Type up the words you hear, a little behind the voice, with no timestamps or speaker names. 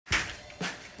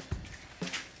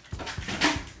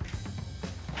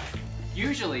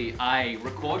Usually, I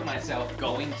record myself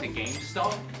going to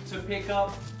GameStop to pick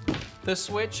up the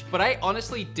Switch, but I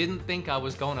honestly didn't think I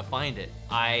was going to find it.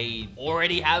 I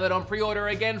already have it on pre-order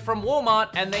again from Walmart,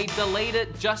 and they delayed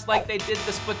it just like they did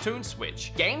the Splatoon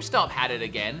Switch. GameStop had it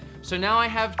again, so now I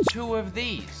have 2 of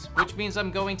these, which means I'm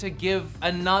going to give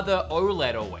another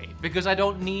OLED away because I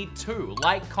don't need 2.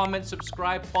 Like, comment,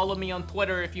 subscribe, follow me on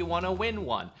Twitter if you want to win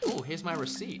one. Oh, here's my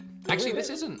receipt. Actually, this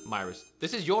isn't my receipt.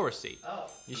 This is your receipt. Oh.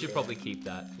 You should probably keep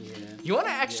that. Yeah. You want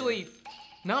to actually...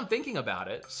 Now I'm thinking about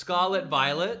it. Scarlet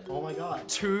Violet. Oh my god.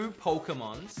 2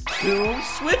 Pokemons. 2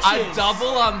 Switches. A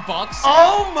double unboxing.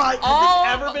 Oh my,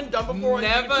 has this ever been done before?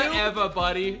 Never ever,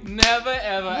 buddy. Never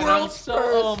ever. World's first.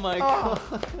 Oh my god.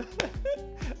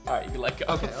 All right, you can let go.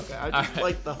 Okay. I just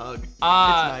like the hug. It's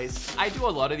nice. I do a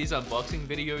lot of these unboxing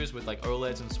videos with like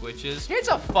OLEDs and Switches. Here's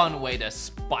a fun way to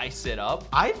spice it up.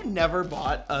 I've never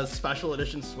bought a special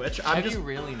edition Switch. Have you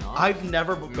really not? I've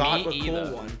never got a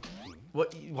cool one.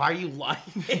 What? Why are you lying?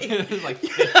 There's like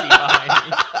 50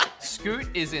 behind me. Scoot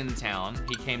is in town.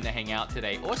 He came to hang out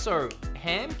today. Also,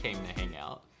 Ham came to hang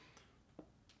out.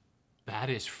 That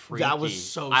is freaky. That was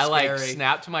so scary. I like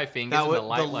snapped my fingers and the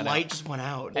light went out. The light just went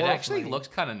out. It actually looks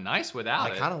kind of nice without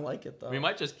it. I kind of like it though. We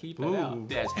might just keep it out.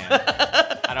 There's Ham.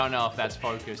 I don't know if that's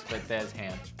focused, but there's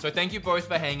Ham. So thank you both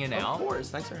for hanging out. Of course,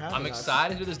 thanks for having us. I'm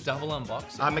excited to do this double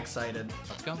unboxing. I'm excited.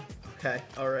 Let's go. Okay,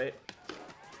 all right.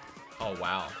 Oh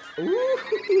wow. Ooh.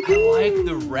 I like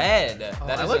the red. Oh,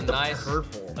 That is I like a the nice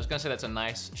purple. I was gonna say that's a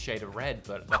nice shade of red,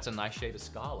 but that's a nice shade of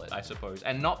scarlet, I suppose.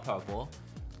 And not purple,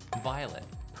 violet.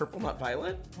 Purple, not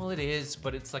violet? Well, it is,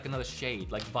 but it's like another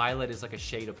shade. Like violet is like a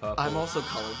shade of purple. I'm also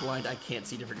colorblind. I can't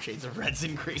see different shades of reds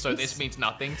and greens. So this means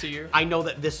nothing to you? I know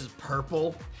that this is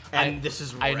purple and this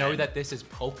is red. I know that this is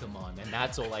Pokemon, and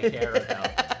that's all I care about.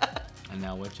 And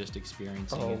now we're just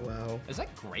experiencing it. Oh, wow. Is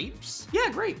that grapes? Yeah,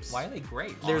 grapes. Why are they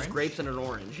grapes? There's Orange? grapes and an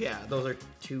orange. Yeah, those are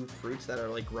 2 fruits that are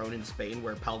like grown in Spain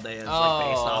where Paldea is Oh, like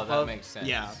based off that of. makes sense.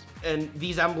 Yeah, and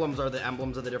these emblems are the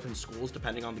emblems of the different schools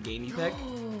depending on the game you pick.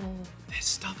 There's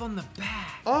stuff on the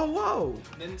back. Oh, whoa.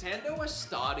 Nintendo is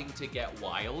starting to get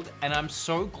wild, and I'm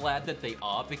so glad that they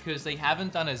are because they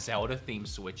haven't done a Zelda-themed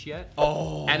Switch yet.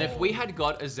 Oh. And if we had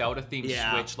got a Zelda-themed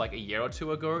Yeah. Switch like a year or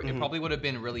 2 ago, it probably would have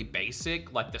been really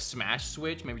basic, like the Smash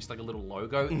Switch, maybe just like a little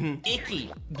logo.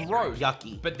 Icky, gross.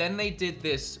 Yucky. But then they did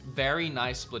this very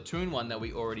nice Splatoon one that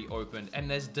we already opened, and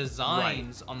there's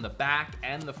designs on the back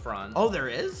and the front. Oh, there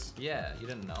is? Yeah, you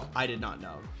didn't know. I did not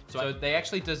know. So they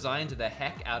actually designed the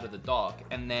heck out of the dock,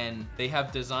 and then they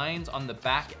have designs on the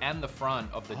back and the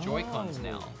front of the Joy-Cons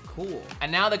now. Cool.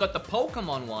 And now they got the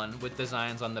Pokemon one with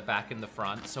designs on the back and the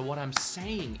front. So what I'm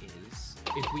saying is,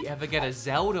 if we ever get a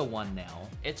Zelda one now,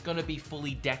 it's gonna be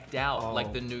fully decked out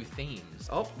like the new themes.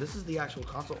 Oh, this is the actual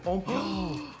console.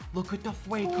 Oh, look at the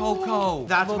Fuecoco.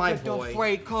 That's look my at boy. The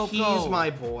Fuecoco. He's my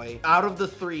boy. Out of the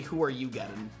 3, who are you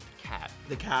getting? Cat.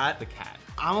 The cat? The cat.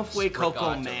 I'm a Fuecoco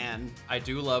Sprigato. man. I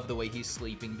do love the way he's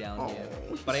sleeping down here.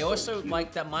 he's But I so also cute.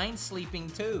 like that mine's sleeping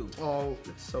too. Oh,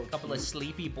 it's so A couple cute. of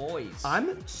sleepy boys.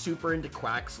 I'm super into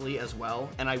Quaxley as well,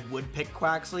 and I would pick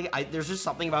Quaxley. There's just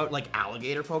something about like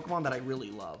alligator Pokemon that I really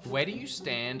love. Where do you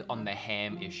stand on the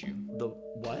ham issue? The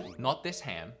what? Not this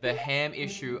ham. The ham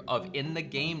issue of in the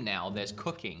game now, there's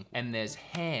cooking and there's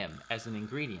ham as an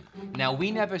ingredient. Now, we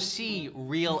never see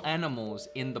real animals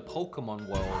in the Pokemon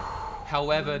world.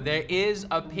 However, there is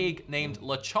a pig named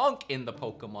Lechonk in the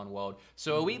Pokemon world.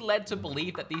 So are we led to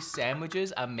believe that these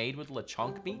sandwiches are made with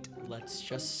Lechonk meat? Let's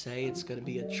just say it's gonna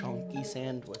be a chunky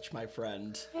sandwich, my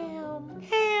friend. Ham.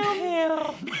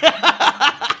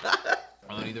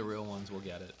 Only the real ones will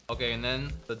get it. Okay, and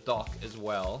then the dock as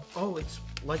well. Oh, it's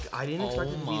like, I didn't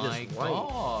expect it to be this white.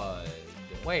 God.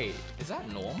 Wait, is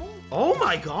that normal? Oh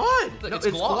my god! No, No, it's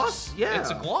gloss. Yeah.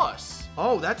 It's a gloss.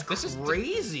 Oh, that's This is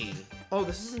crazy. Oh,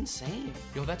 this is insane.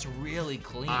 Yo, that's really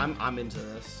clean. I'm into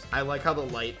this. I like how the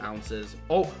light ounces.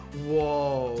 Oh,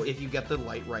 whoa! If you get the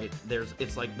light right,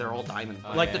 it's like they're all diamond.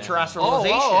 Oh, like yeah. the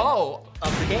terrestrialization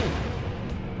of the game.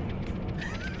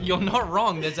 You're not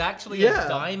wrong. There's actually Yeah. a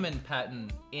diamond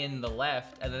pattern in the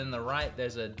left, and then in the right,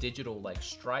 there's a digital like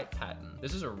stripe pattern.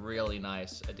 This is a really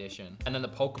nice addition. And then the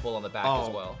Pokeball on the back as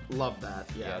well. Love that.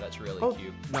 Yeah, Yeah, that's really Oh,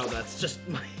 cute. No, that's just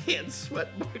my hand sweat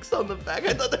marks on the back.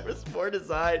 I thought there was more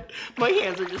design. My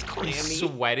hands are just clammy.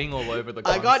 Sweating all over the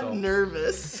I console. got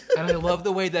nervous. And I love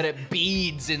the way that it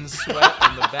beads in sweat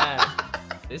on the back.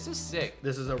 This is sick.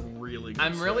 This is a really good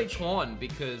I'm really Switch. torn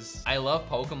because I love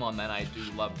Pokemon and I do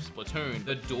love Splatoon.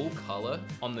 The dual color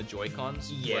on the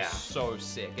Joy-Cons Yeah. was so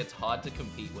sick. It's hard to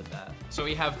compete with that. So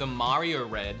we have the Mario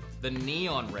Red, the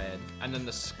Neon Red, and then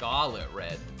the Scarlet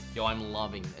Red. Yo, I'm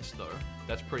loving this though.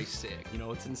 That's pretty sick. You know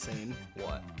what's insane?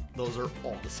 What? those are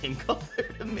all the same color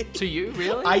to me. To you,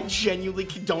 really? I genuinely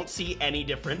don't see any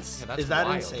difference. Yeah, that's is that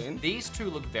wild. insane? These two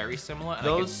look very similar, and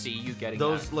I can see you getting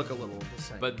those that. look a little the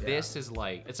same. But this is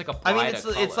like, it's like a I brighter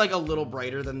mean, it's like a little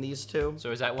brighter than these two.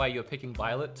 So is that why you're picking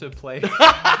Violet to play?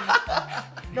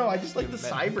 No, I just like the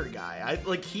cyber guy. I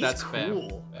like he's That's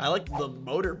cool. fair. I like the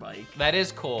motorbike. That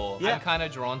is cool. Yeah. I'm kind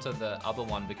of drawn to the other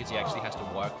one because he actually has to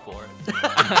work for it.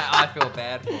 I feel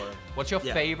bad for him. What's your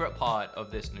favorite part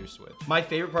of this new Switch? My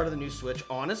favorite part of the new Switch,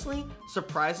 honestly,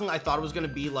 surprisingly, I thought it was gonna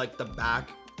be like the back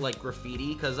like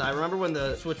graffiti, because I remember when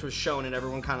the Switch was shown and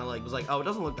everyone kind of like was like, oh, it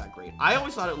doesn't look that great. I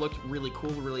always thought it looked really cool,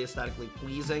 really aesthetically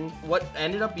pleasing. What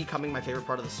ended up becoming my favorite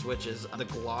part of the Switch is the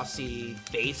glossy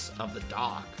face of the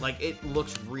dock. Like, it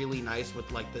looks really nice with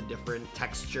like the different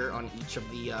texture on each of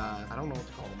the I don't know what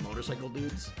to call them, motorcycle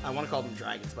dudes. I want to call them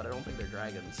dragons, but I don't think they're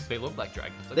dragons. They look like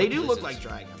dragons. They do look like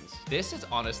dragons. This is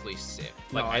honestly sick.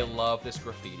 Like, I love this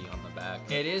graffiti on the back.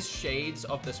 It is shades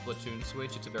of the Splatoon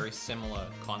Switch. It's a very similar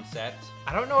concept.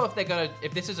 I don't know if they're gonna,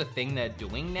 if this is a thing they're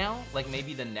doing now, like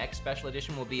maybe the next special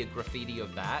edition will be a graffiti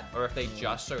of that, or if they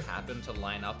just so happen to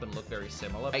line up and look very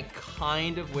similar. I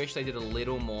kind of wish they did a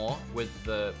little more with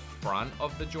the front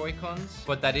of the Joy-Cons,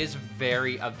 but that is a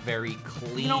very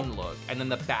clean look. And then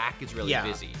the back is really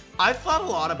busy. I've thought a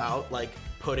lot about like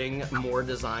putting more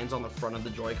designs on the front of the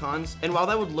Joy-Cons, and while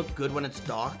that would look good when it's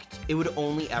docked, it would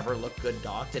only ever look good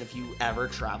docked. And if you ever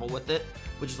travel with it,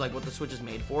 which is like what the Switch is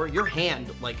made for, your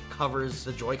hand like covers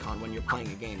the Joy-Con when you're playing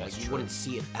a game. That's like you true. wouldn't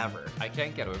see it ever. I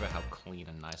can't get over how clean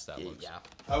and nice that looks. Yeah.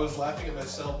 I was laughing at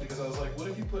myself because I was like, what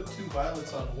if you put 2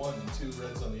 violets on one and 2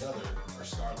 reds on the other, or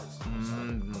scarlets? But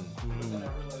then I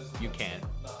realized that You that's can't.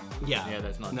 not Yeah,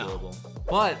 that's not doable.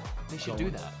 But they should do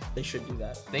that. They should do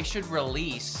that. They should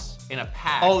release in a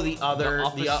pack. Oh, the other,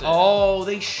 opposite, oh,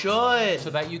 they should. so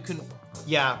that you can.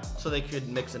 Yeah, so they could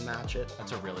mix and match it.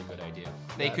 That's a really good idea.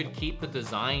 They could keep the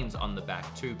designs on the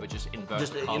back too, but just invert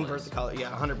Just the colors. invert the color.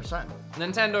 Yeah, 100%.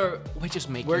 Nintendo, we're just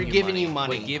making. We're you giving money. you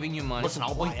money. We're giving you money. Listen,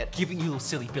 I'll buy it. Giving you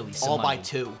silly Billy some I'll money. buy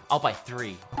 2. I'll buy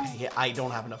 3. Yeah, I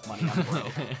don't have enough money. I'm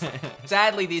broke.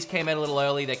 Sadly, these came out a little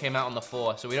early. They came out on the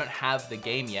 4th, so we don't have the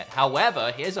game yet.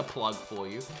 However, here's a plug for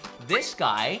you. This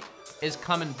guy is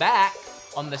coming back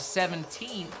on the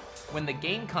 17th when the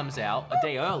game comes out, a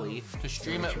day early, to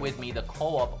stream it with me, the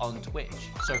co-op on Twitch.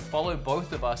 So follow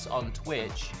both of us on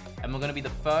Twitch, and we're gonna be the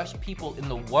first people in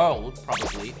the world,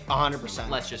 probably. 100%.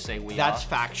 Let's just say we That's are.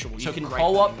 factual. You To can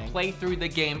co-op write play through the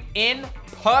game in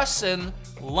person,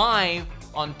 live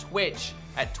on Twitch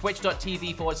at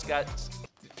twitch.tv/.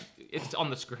 It's on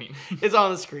the screen. It's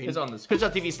on the screen. It's on the screen.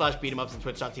 Twitch.tv/beat'emups and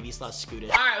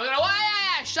twitch.tv/scooted. All right, we're gonna.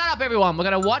 Shut up, everyone. We're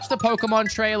gonna watch the Pokemon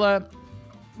trailer.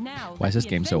 Now, Why is this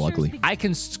game so ugly? I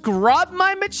can scrub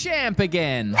my Machamp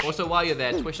again. Also, while you're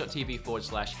there,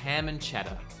 twitch.tv/ham and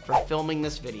cheddar For filming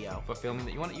this video. for filming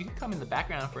that. You can come in the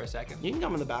background for a second. You can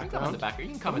come in the Come in background. the background.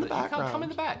 You can come in the background. Come in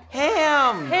the back.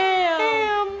 Ham!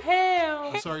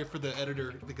 I'm sorry for the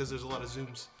editor because there's a lot of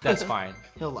zooms. That's fine.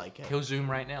 He'll like it. He'll zoom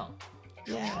right now.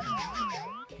 Yeah.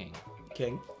 King,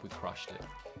 King, we crushed it.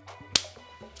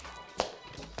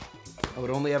 I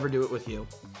would only ever do it with you.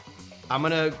 I'm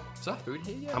Is that food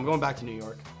here yet? going back to New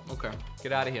York. Okay,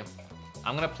 get out of here.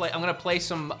 I'm gonna play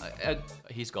some.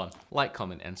 He's gone. Like,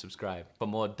 comment, and subscribe for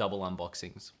more double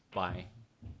unboxings. Bye.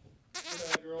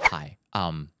 Hi.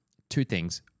 2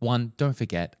 things. 1, don't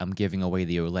forget, I'm giving away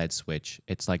the OLED Switch.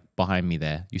 It's like behind me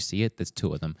there. You see it? There's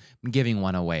 2 of them. I'm giving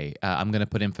one away. I'm going to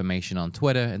put information on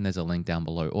Twitter, and there's a link down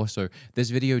below. Also, this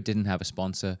video didn't have a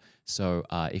sponsor, so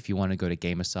if you want to go to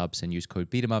GamerSubs and use code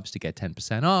BeatEmUps to get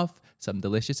 10% off, some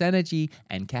delicious energy,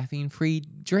 and caffeine-free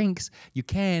drinks, you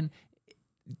can.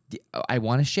 I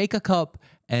want a shaker cup,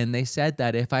 and they said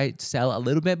that if I sell a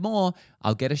little bit more,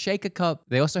 I'll get a shaker cup.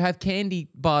 They also have candy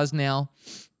bars now.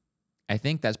 I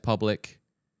think that's public.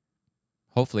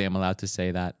 Hopefully I'm allowed to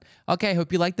say that. Okay,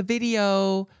 hope you liked the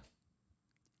video.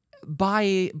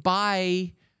 Bye.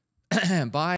 Bye. Bye.